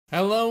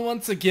Hello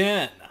once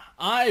again.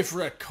 I've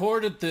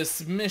recorded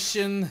this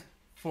mission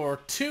for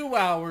 2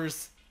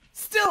 hours,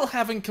 still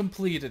haven't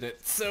completed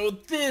it, so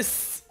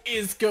this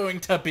is going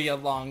to be a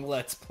long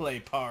Let's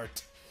Play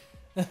part.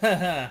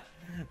 Oh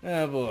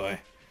boy.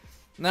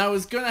 Now I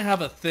was gonna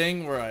have a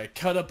thing where I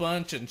cut a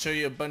bunch and show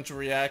you a bunch of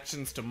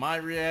reactions to my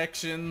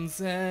reactions,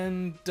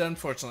 and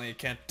unfortunately I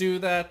can't do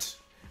that.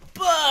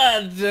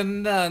 But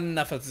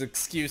enough of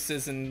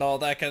excuses and all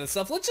that kind of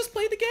stuff, let's just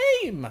play the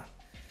game!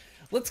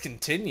 Let's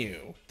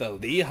continue the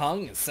Li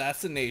Hong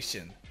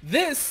assassination.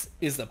 This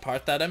is the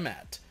part that I'm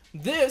at.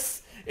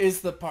 This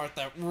is the part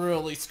that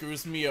really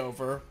screws me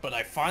over, but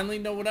I finally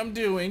know what I'm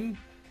doing.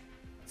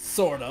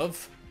 Sort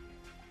of.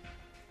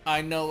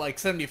 I know like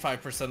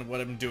 75% of what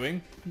I'm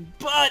doing,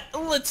 but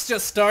let's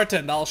just start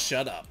and I'll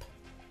shut up.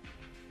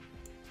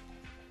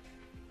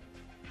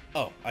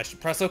 Oh, I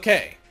should press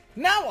OK.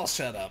 Now I'll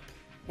shut up.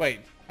 Wait,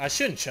 I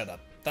shouldn't shut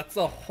up. That's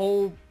the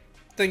whole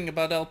thing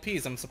about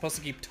LPs. I'm supposed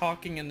to keep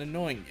talking and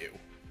annoying you.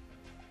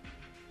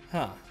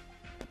 Huh.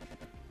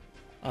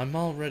 I'm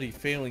already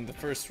failing the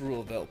first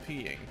rule of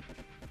LPing.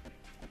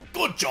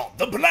 Good job!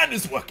 The plan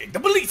is working! The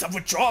police have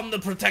withdrawn the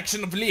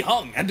protection of Li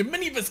Hong, and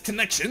many of his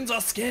connections are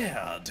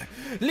scared.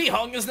 Li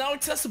Hong is now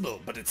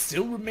accessible, but it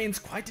still remains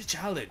quite a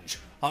challenge.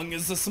 Hong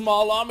is a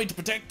small army to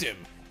protect him.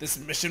 This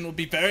mission will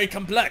be very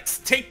complex.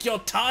 Take your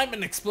time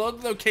and explore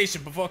the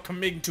location before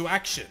committing to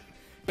action.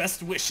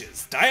 Best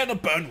wishes, Diana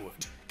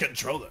Burnwood,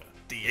 Controller,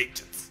 the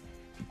Agents.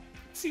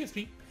 Excuse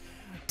me.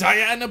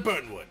 Diana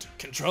Burnwood,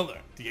 Controller,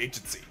 the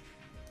Agency.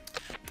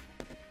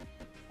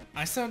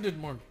 I sounded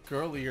more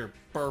girlier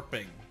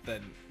burping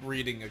than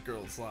reading a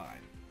girl's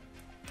line.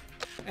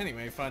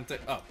 Anyway, find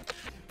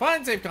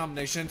safe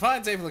combination,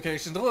 find safe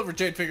location, deliver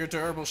Jade Figure to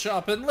Herbal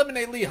Shop,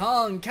 eliminate Li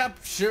Hong,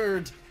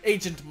 captured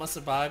agent must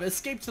survive,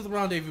 escape to the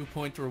rendezvous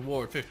point to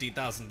reward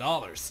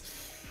 $50,000.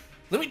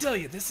 Let me tell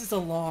you, this is a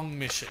long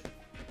mission.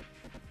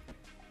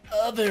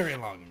 A very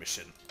long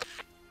mission.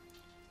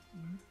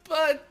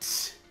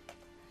 But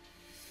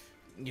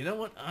you know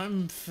what?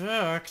 In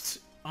fact,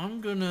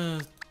 I'm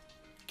gonna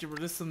get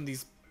rid of some of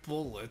these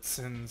bullets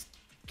and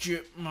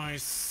get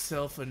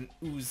myself an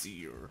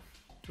Uzi. Or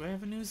do I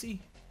have an Uzi?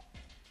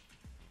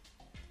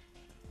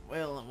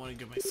 Well, I want to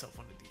get myself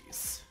one of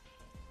these.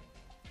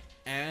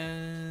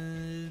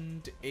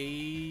 And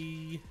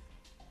an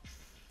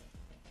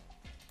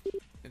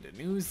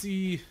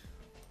Uzi.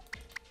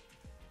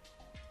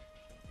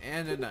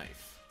 And a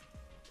knife.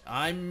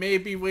 I may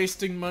be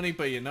wasting money,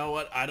 but you know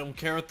what? I don't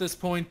care at this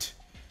point.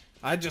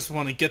 I just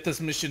want to get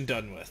this mission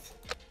done with.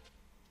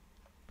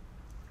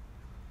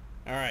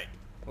 Alright,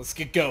 let's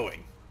get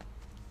going.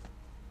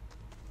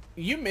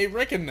 You may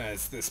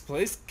recognize this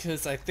place,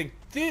 because I think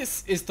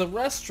this is the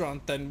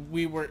restaurant that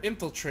we were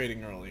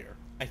infiltrating earlier.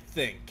 I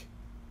think.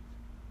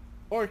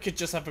 Or it could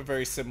just have a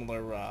very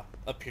similar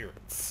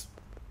appearance.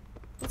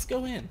 Let's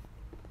go in.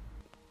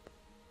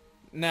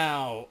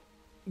 Now,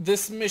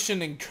 this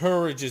mission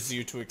encourages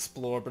you to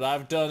explore, but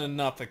I've done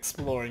enough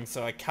exploring,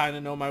 so I kind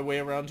of know my way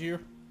around here.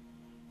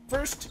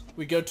 First,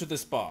 we go to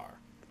this bar.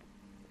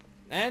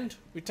 And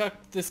we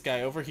talk to this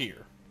guy over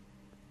here.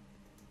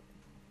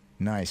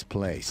 Nice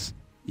place.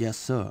 Yes,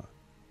 sir.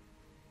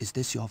 Is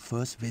this your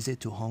first visit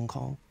to Hong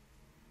Kong?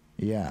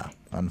 Yeah,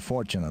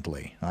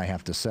 unfortunately, I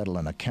have to settle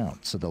an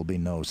account, so there'll be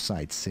no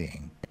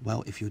sightseeing.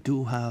 Well, if you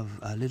do have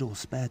a little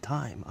spare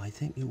time, I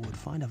think you would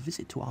find a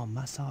visit to our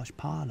massage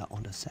parlor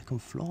on the second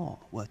floor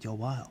worth your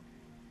while.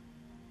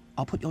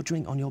 I'll put your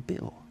drink on your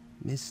bill,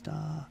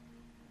 Mr.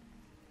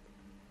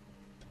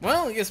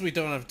 Well, I guess we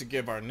don't have to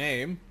give our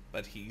name,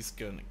 but he's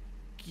gonna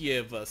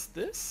give us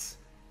this.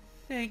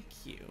 Thank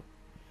you.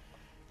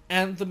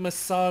 And the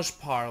massage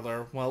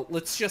parlor, well,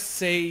 let's just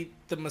say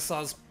the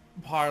massage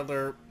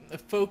parlor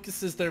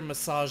focuses their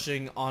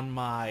massaging on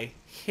my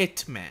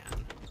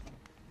Hitman.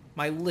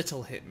 My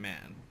little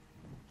Hitman.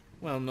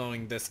 Well,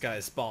 knowing this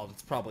guy's bald,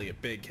 it's probably a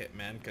big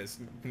Hitman, because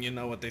you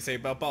know what they say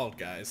about bald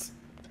guys.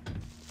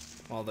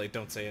 Well, they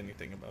don't say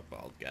anything about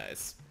bald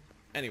guys.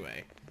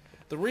 Anyway,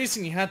 the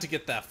reason you had to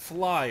get that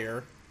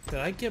flyer... Did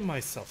I get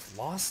myself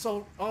lost?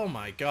 Oh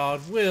my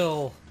god,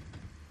 Will!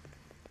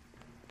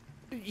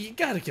 You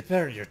gotta get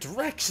better at your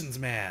directions,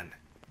 man!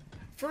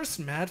 First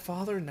Mad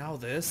Father, now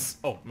this.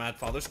 Oh, Mad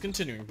Father's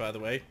continuing, by the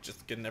way.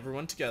 Just getting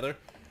everyone together.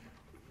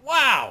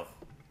 Wow!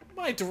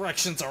 My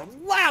directions are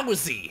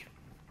lousy!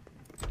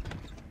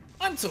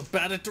 I'm so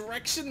bad at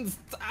directions,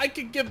 I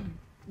could get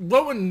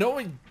Rowan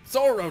knowing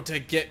Zoro to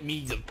get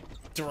me the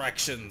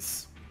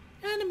directions.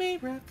 Anime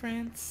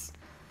reference.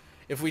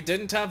 If we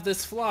didn't have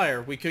this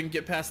flyer, we couldn't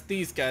get past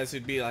these guys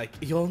who'd be like,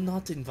 "You're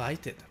not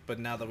invited." But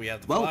now that we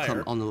have the flyer...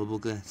 Welcome, honorable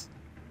guest.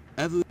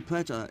 Every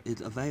pleasure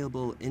is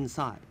available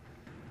inside.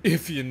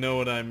 If you know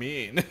what I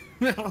mean.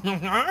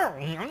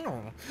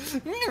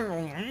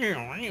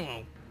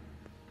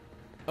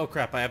 Oh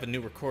crap, I have a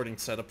new recording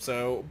setup,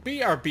 so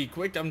BRB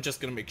quick, I'm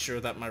just gonna make sure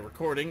that my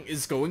recording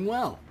is going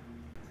well.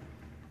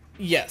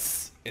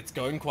 Yes, it's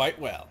going quite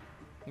well.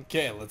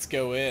 Okay, let's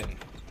go in.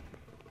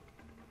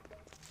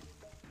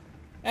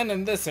 And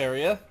in this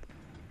area,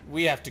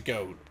 we have to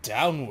go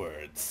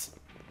downwards.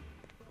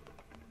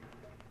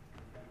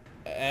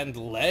 and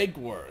leg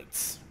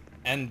words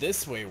and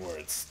this way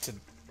words to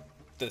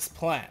this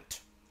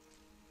plant.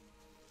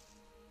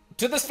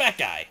 To this fat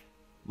guy.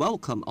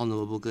 Welcome,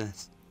 honorable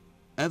guest.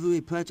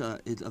 Every pleasure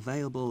is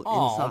available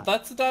Oh, inside.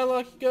 that's the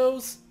dialogue he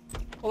goes?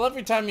 Well,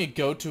 every time you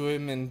go to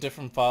him in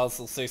different files,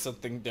 he'll say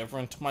something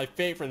different. My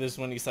favorite is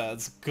when he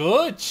says,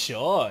 "Good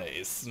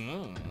choice."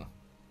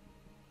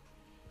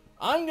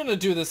 I'm gonna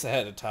do this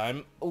ahead of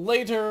time.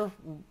 Later,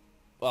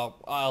 well,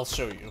 I'll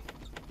show you.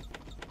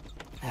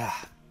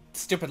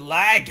 Stupid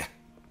lag!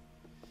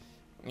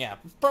 Yeah,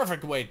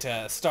 perfect way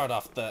to start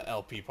off the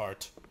LP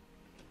part.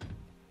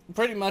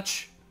 Pretty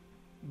much,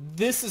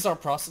 this is our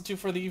prostitute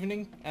for the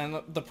evening,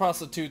 and the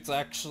prostitute's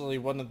actually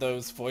one of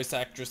those voice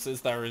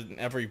actresses that are in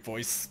every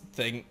voice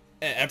thing,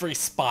 every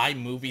spy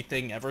movie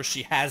thing ever.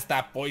 She has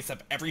that voice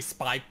of every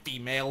spy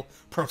female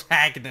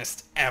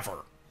protagonist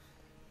ever.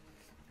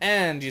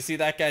 And you see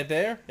that guy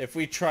there? If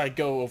we try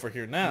go over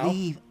here now...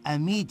 Leave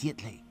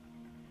immediately.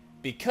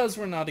 Because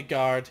we're not a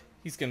guard,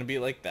 he's gonna be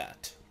like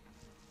that.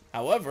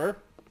 However,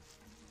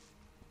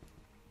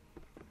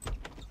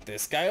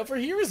 this guy over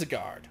here is a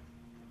guard.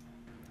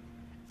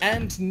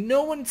 And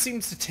no one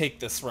seems to take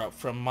this route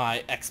from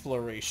my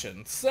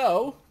exploration.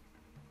 So,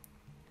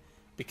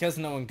 because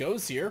no one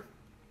goes here,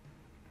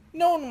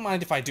 no one will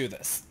mind if I do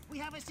this. We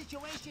have a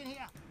situation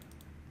here.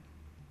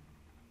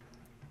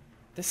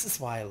 This is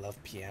why I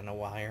love piano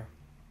wire.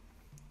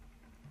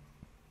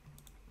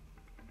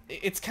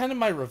 It's kind of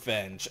my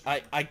revenge.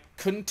 I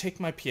couldn't take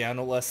my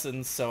piano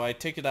lessons, so I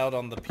take it out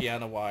on the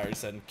piano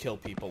wires and kill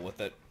people with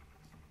it.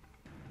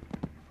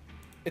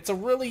 It's a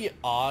really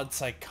odd,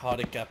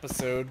 psychotic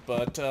episode,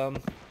 but,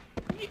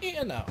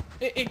 you know,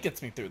 it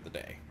gets me through the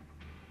day.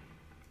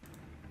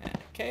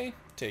 Okay,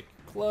 take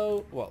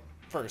clothes. Well,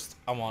 first,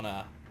 I want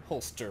to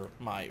holster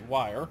my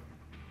wire,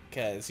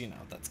 because, you know,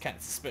 that's kind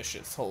of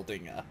suspicious,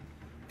 holding a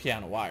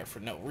piano wire for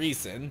no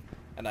reason,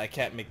 and I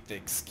can't make the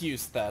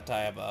excuse that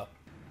I have a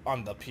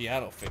on the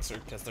piano fixer,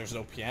 because there's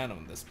no piano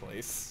in this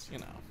place, you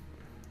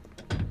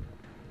know.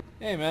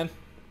 Hey, man.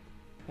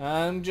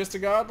 I'm just a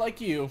guard like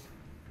you.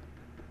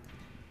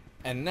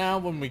 And now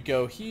when we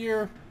go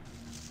here,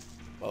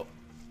 well,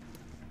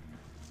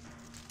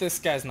 this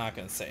guy's not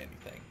going to say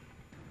anything,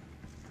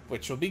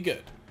 which will be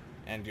good,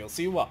 and you'll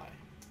see why.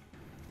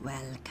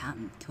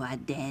 Welcome to our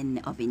den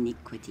of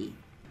iniquity.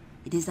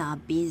 It is our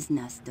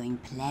business doing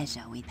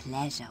pleasure with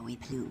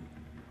Plu.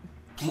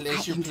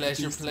 Pleasure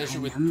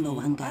with number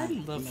one Pooh. girl,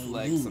 I love Lei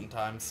flags Ling.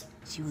 sometimes.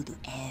 She will do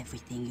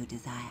everything you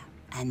desire,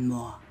 and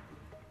more.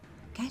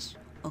 Cash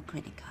or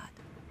credit card?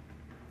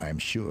 I'm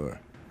sure.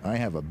 I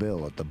have a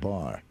bill at the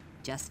bar.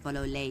 Just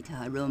follow Lei to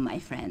her room, my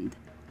friend.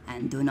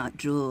 And do not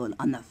drool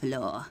on the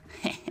floor.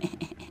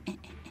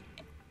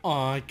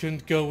 I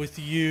couldn't go with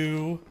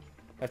you.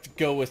 I have to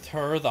go with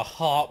her, the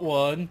hot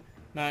one.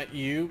 Not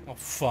you. Oh,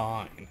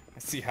 fine. I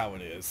see how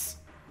it is.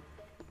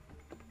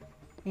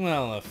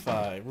 Well, if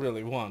I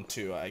really want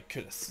to, I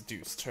could have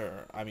seduced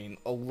her. I mean,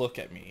 oh, look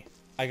at me.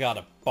 I got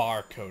a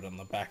barcode on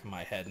the back of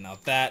my head. Now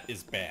that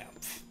is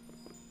Banff.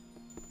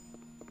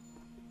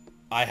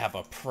 I have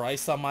a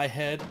price on my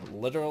head,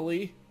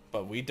 literally,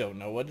 but we don't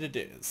know what it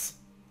is.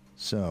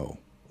 So,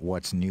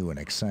 what's new and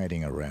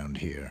exciting around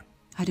here?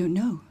 I don't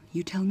know.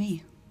 You tell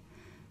me.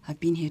 I've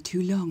been here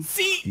too long.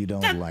 See? You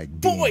don't that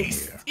like being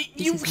voice! here.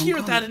 You This is hear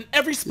Hong that Kong. in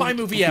every spy Like,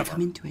 movie I can ever.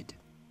 come into it.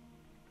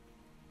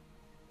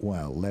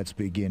 Well, let's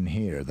begin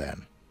here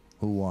then.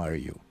 Who are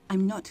you?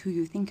 I'm not who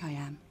you think I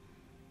am.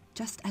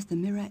 Just as the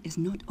mirror is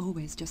not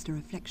always just a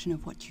reflection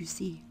of what you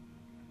see.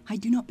 I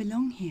do not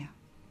belong here.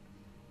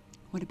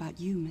 What about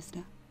you,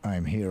 mister?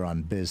 I'm here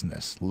on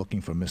business,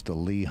 looking for Mr.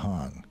 Li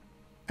Hong.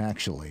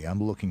 Actually,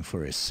 I'm looking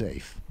for his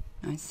safe.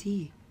 I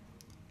see.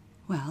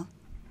 Well,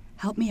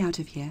 help me out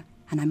of here,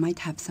 and I might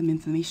have some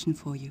information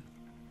for you.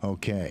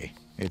 Okay,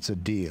 it's a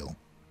deal.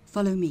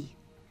 Follow me.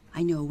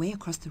 I know a way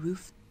across the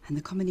roof, and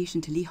the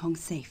combination to Li Hong's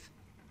safe.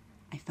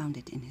 I found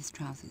it in his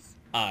trousers.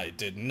 I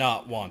did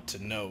not want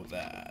to know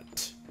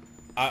that.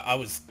 I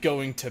was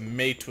going to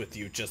mate with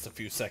you just a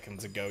few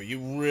seconds ago. You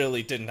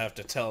really didn't have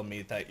to tell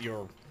me that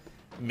you're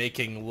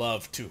making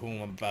love to whom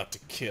I'm about to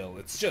kill.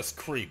 It's just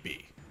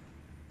creepy.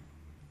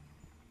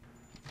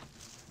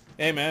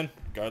 Hey man,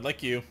 guard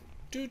like you.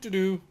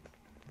 Doo-doo-doo.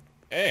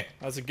 Hey,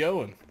 how's it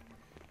going?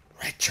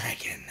 Red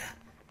Dragon.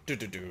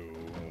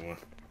 Doo-doo-doo.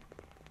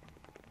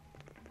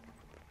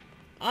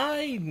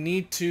 I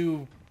need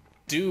to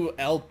do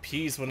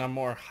LPs when I'm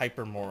more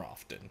hyper more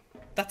often.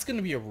 That's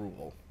gonna be a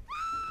rule.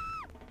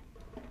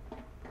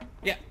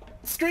 Yeah,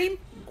 scream.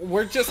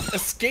 We're just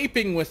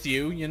escaping with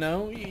you, you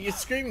know?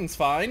 Screaming's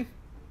fine.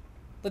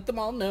 Let them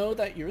all know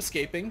that you're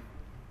escaping.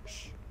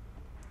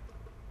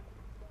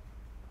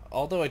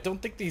 Although I don't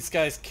think these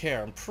guys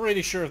care. I'm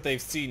pretty sure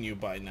they've seen you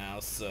by now,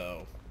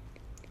 so...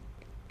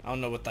 I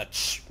don't know what that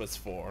shh was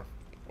for.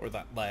 Or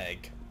that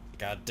lag.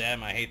 God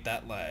damn, I hate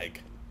that lag.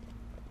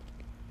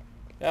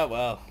 Yeah,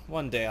 well,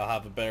 one day I'll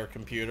have a better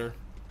computer.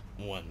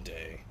 One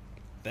day.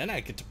 Then I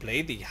get to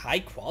play the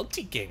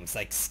high-quality games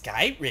like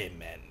Skyrim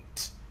and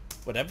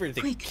whatever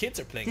the Quick, kids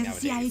are playing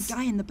there's nowadays. a CIA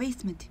guy in the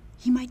basement.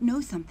 He might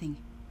know something.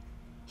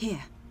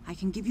 Here, I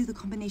can give you the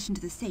combination to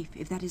the safe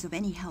if that is of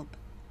any help.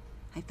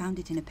 I found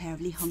it in a pair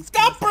of Li Hong's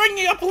Stop trousers.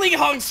 bringing up Li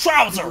Hong's Good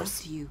luck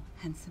trousers! to you,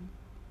 handsome.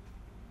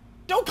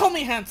 Don't call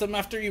me handsome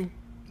after you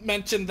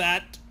mentioned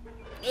that.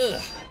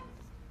 Ugh.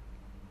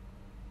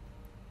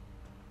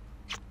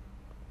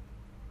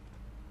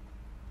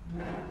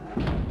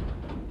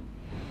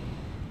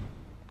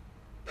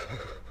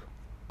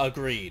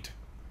 Agreed.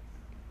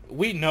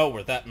 We know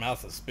where that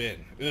mouth has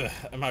been. Ugh,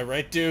 am I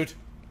right, dude?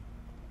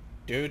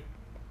 Dude?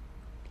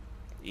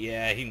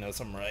 Yeah, he knows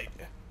I'm right.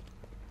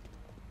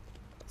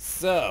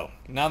 So,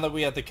 now that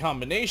we have the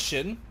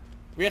combination,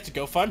 we have to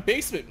go find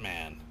Basement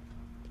Man.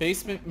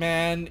 Basement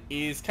Man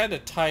is kind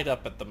of tied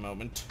up at the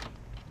moment.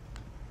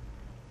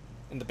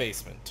 In the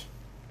basement.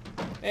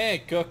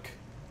 Hey, Cook.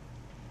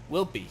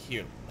 We'll be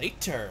here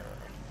later.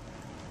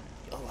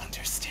 You'll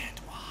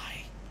understand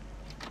why.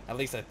 At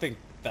least I think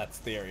that's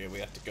the area we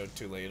have to go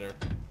to later.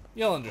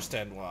 You'll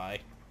understand why.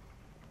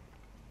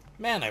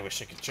 Man, I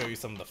wish I could show you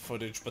some of the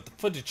footage, but the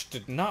footage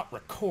did not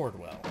record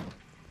well.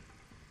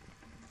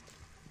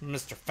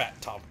 Mr.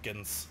 Fat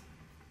Tompkins.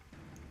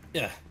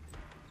 Yeah.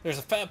 There's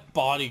a fat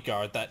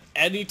bodyguard that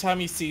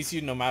anytime he sees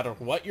you, no matter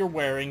what you're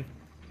wearing,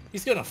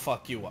 he's gonna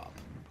fuck you up.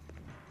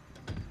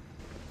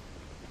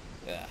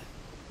 Yeah.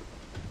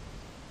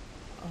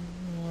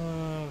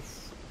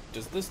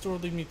 Does this door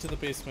lead me to the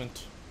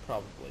basement?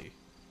 Probably.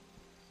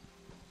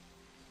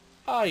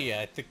 Oh yeah,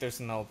 I think there's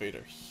an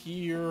elevator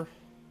here.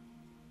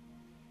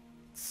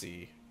 Let's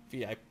see.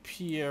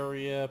 VIP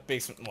area,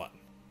 basement 1.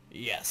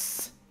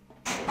 Yes.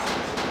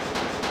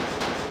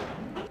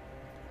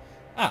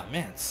 Ah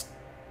man,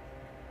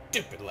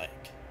 stupid leg.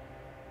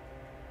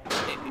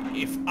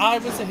 If I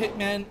was a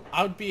hitman,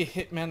 I would be a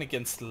hitman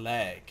against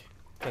lag.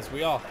 Because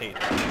we all hate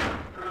it.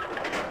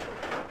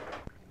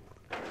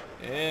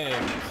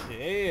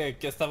 Okay, I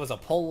guess that was a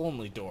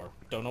pull-only door.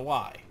 Don't know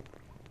why.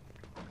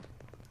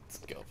 Let's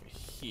go over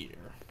here.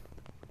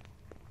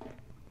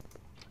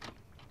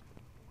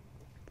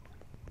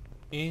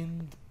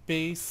 In the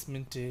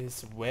basement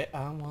is where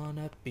I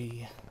wanna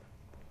be.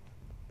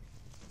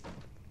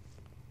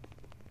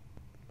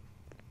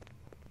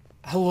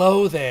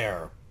 Hello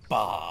there,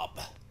 Bob.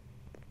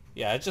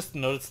 Yeah, I just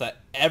noticed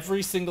that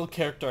every single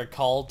character I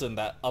called in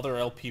that other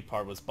LP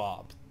part was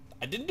Bob.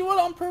 I didn't do it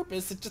on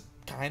purpose, it just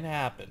kinda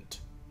happened.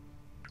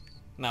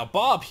 Now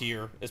Bob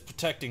here is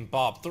protecting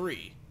Bob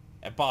 3,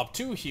 and Bob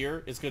 2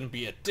 here is gonna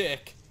be a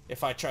dick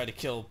if I try to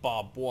kill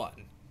Bob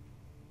 1.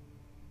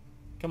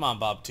 Come on,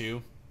 Bob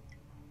 2.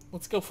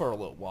 Let's go for a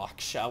little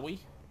walk, shall we?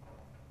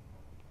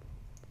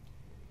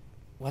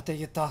 What are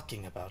you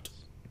talking about?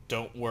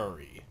 Don't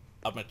worry,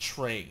 I'm a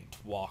trained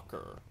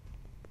walker.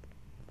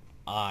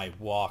 I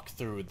walk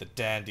through the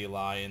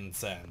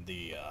dandelions and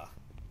the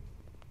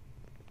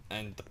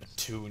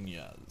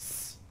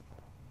petunias.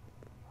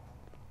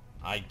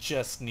 I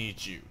just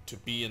need you to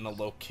be in a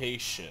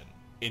location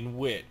in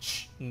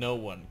which no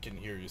one can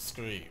hear you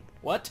scream.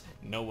 What?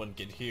 No one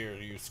can hear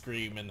you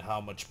scream and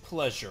how much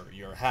pleasure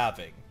you're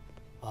having.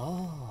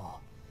 Oh,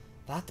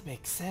 that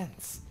makes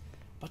sense.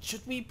 But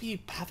should we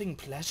be having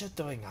pleasure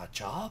doing our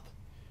job?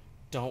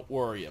 Don't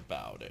worry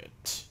about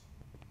it.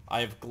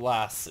 I have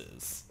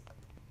glasses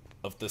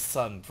of the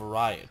sun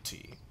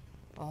variety.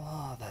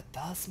 Oh, that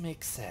does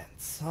make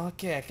sense.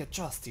 Okay, I can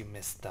trust you,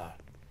 mister.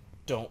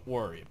 Don't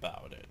worry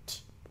about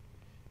it.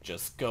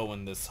 Just go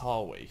in this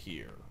hallway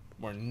here,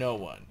 where no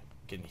one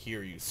can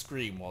hear you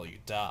scream while you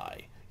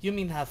die. You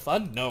mean have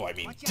fun? No, I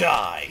mean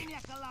die!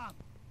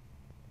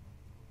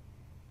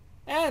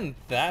 And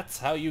that's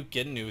how you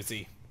get an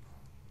Uzi.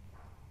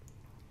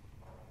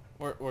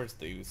 Where's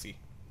the Uzi?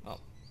 Oh.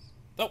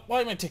 Oh,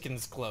 why am I taking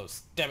his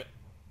clothes? Damn it.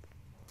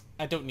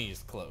 I don't need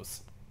his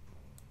clothes.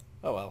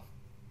 Oh well.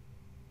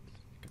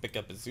 Could pick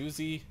up his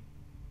Uzi.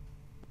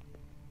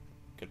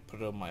 Could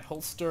put it on my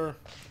holster.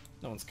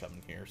 No one's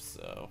coming here,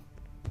 so...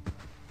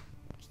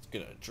 Just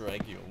gonna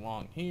drag you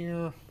along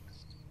here.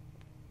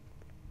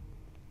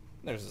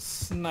 There's a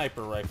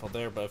sniper rifle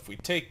there, but if we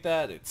take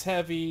that, it's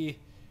heavy.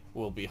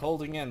 We'll be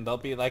holding it, and they'll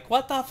be like,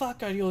 what the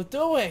fuck are you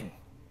doing?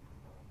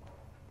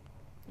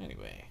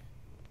 Anyway.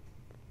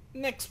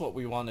 Next, what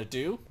we want to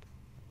do.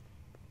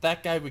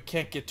 That guy, we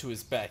can't get to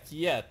his back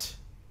yet.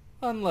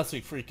 Unless we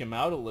freak him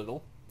out a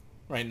little.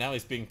 Right now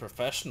he's being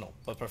professional,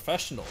 but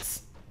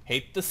professionals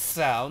hate the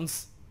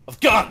sounds of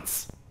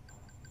guns!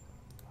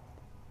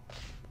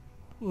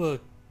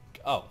 Look.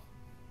 Oh.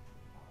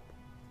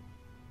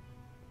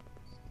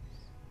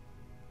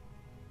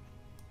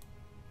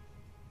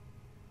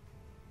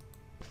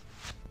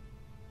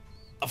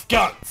 Of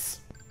guns!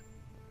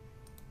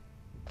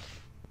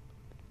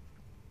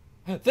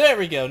 There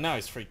we go, now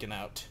he's freaking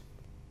out.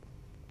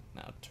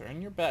 Now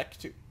turn your back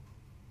to...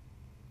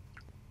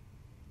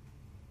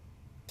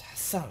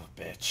 Son of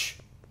a bitch.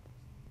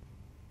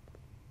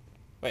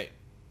 Wait,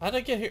 how'd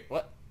I get here?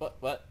 What?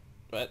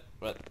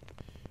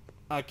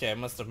 Okay, I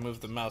must have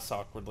moved the mouse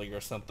awkwardly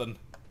or something.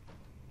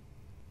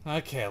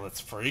 Okay, let's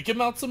freak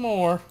him out some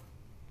more.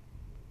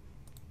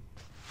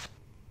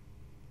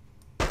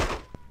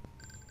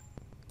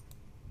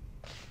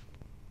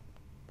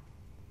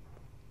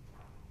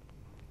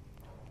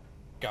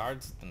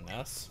 guards in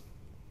this.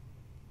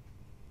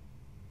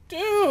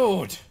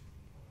 Dude!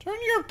 Turn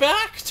your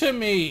back to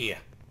me!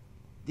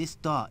 This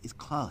door is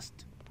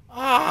closed.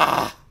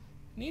 Ah!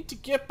 Need to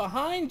get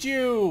behind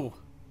you!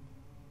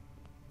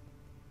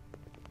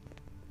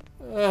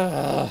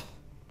 Ugh.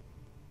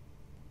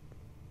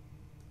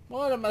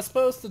 What am I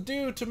supposed to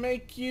do to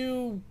make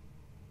you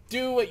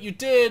do what you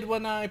did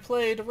when I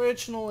played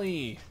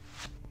originally?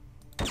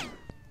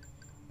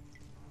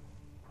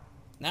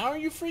 Now are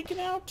you freaking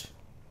out?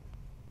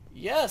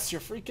 Yes,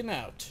 you're freaking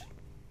out.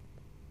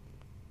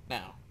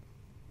 Now.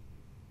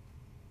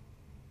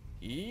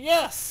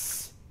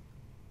 Yes!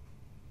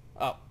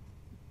 Oh.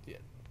 Yeah.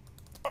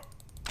 Oh.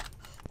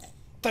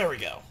 There we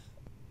go.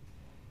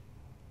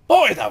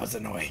 Boy, that was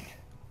annoying.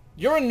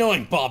 You're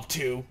annoying, Bob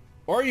 2.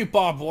 Or are you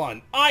Bob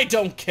 1? I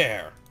don't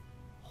care.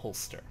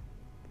 Holster.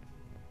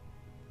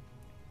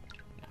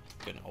 Now,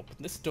 I'm gonna open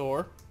this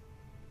door.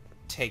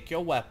 Take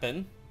your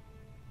weapon.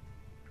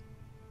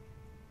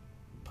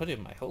 Put it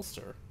in my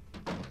holster.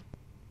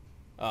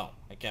 Oh,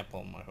 I can't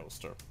pull in my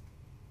holster.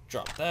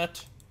 Drop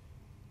that.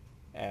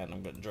 And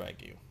I'm gonna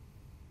drag you.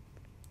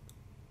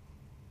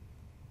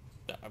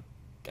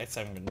 I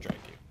said I'm gonna drag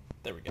you.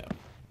 There we go.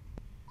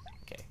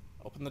 Okay,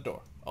 open the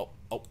door. Oh,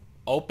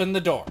 open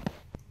the door.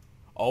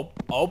 Oh,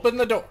 open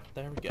the door.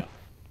 There we go.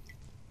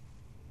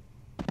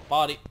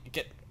 Body,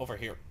 get over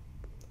here.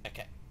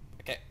 Okay.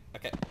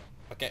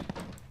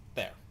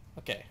 There.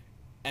 Okay.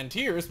 And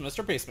here's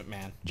Mr. Basement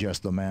Man.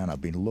 Just the man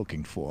I've been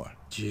looking for.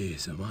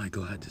 Jeez, am I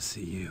glad to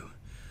see you.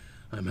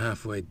 I'm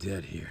halfway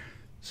dead here.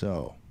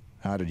 So,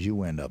 how did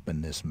you end up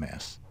in this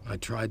mess? I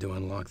tried to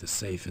unlock the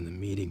safe in the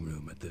meeting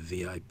room at the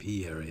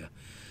VIP area,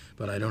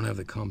 but I don't have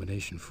the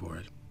combination for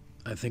it.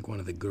 I think one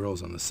of the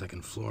girls on the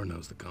second floor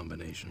knows the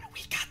combination.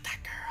 We got that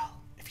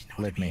girl, if you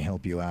know Let me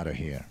help you out of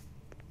here.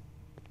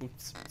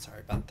 Oops,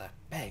 sorry about that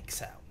bag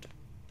sound.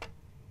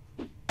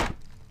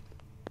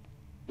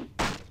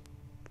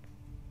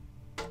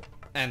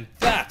 And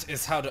that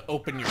is how to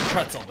open your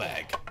pretzel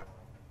bag.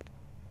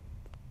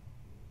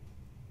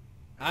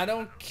 I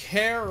don't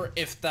care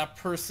if that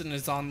person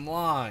is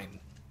online.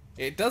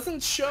 It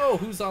doesn't show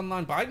who's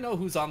online, but I know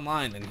who's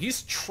online, and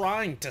he's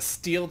trying to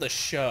steal the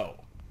show.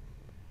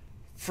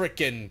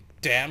 Frickin'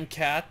 damn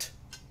cat.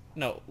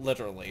 No,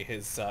 literally,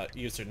 his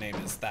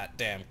username is that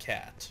damn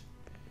cat.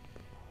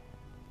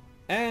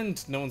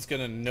 And no one's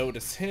gonna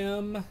notice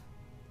him.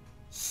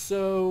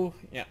 So,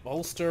 yeah,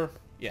 holster,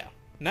 yeah.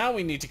 Now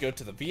we need to go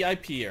to the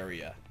VIP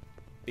area,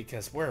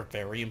 because we're a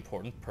very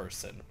important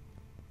person.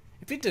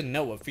 If you didn't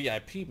know what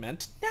VIP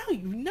meant, now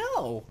you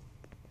know!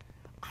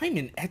 I'm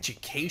an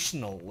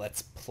educational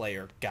Let's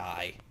Player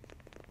guy.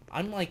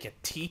 I'm like a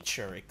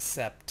teacher,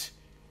 except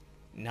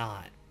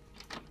not.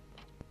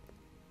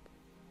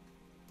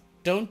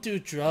 Don't do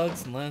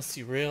drugs unless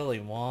you really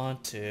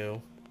want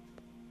to.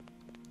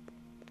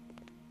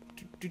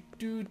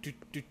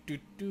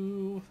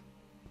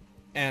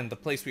 And the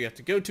place we have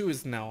to go to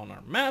is now on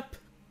our map.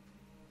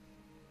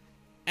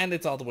 And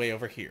it's all the way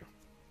over here.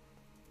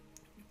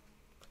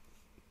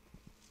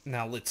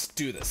 Now let's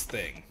do this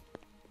thing.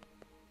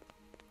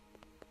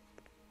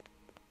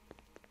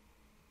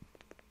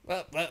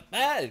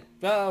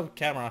 Oh,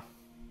 camera.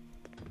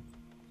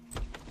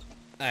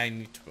 I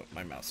need to put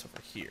my mouse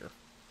over here.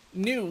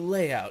 New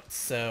layout,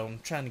 so I'm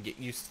trying to get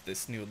used to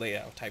this new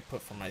layout I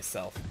put for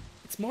myself.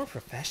 It's more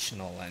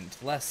professional and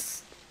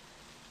less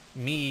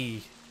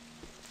me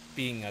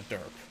being a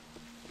derp.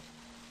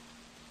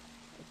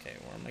 Okay,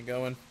 where am I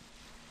going?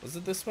 Was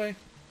it this way?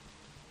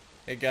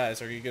 Hey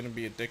guys, are you gonna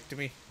be a dick to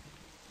me?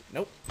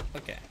 Nope.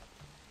 Okay.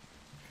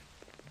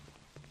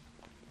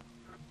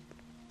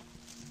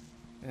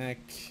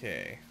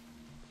 Okay.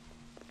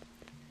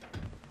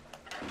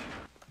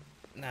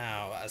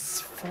 Now, as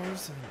far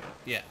as I know,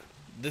 yeah,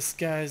 this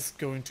guy's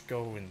going to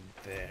go in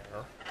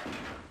there.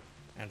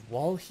 And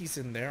while he's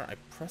in there, I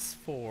press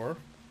 4.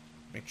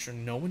 Make sure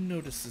no one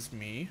notices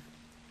me.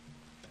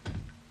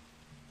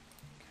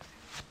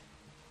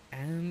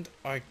 And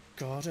I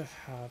gotta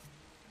have...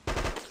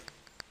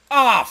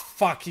 Ah,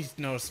 fuck, he's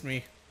noticed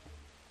me.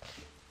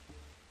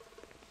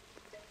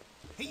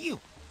 Hey, you!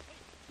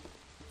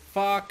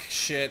 Fuck,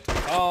 shit,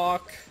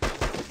 cock.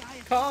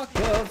 Cock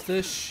of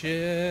the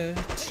shit.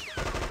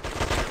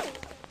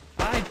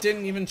 I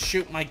didn't even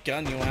shoot my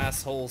gun, you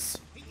assholes.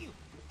 Hey, you!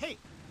 Hey!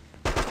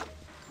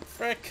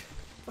 Frick.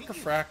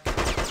 Frick-a-frack.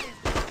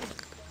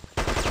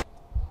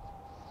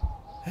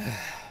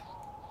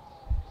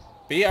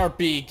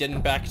 BRB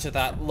getting back to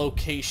that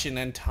location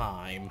and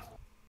time.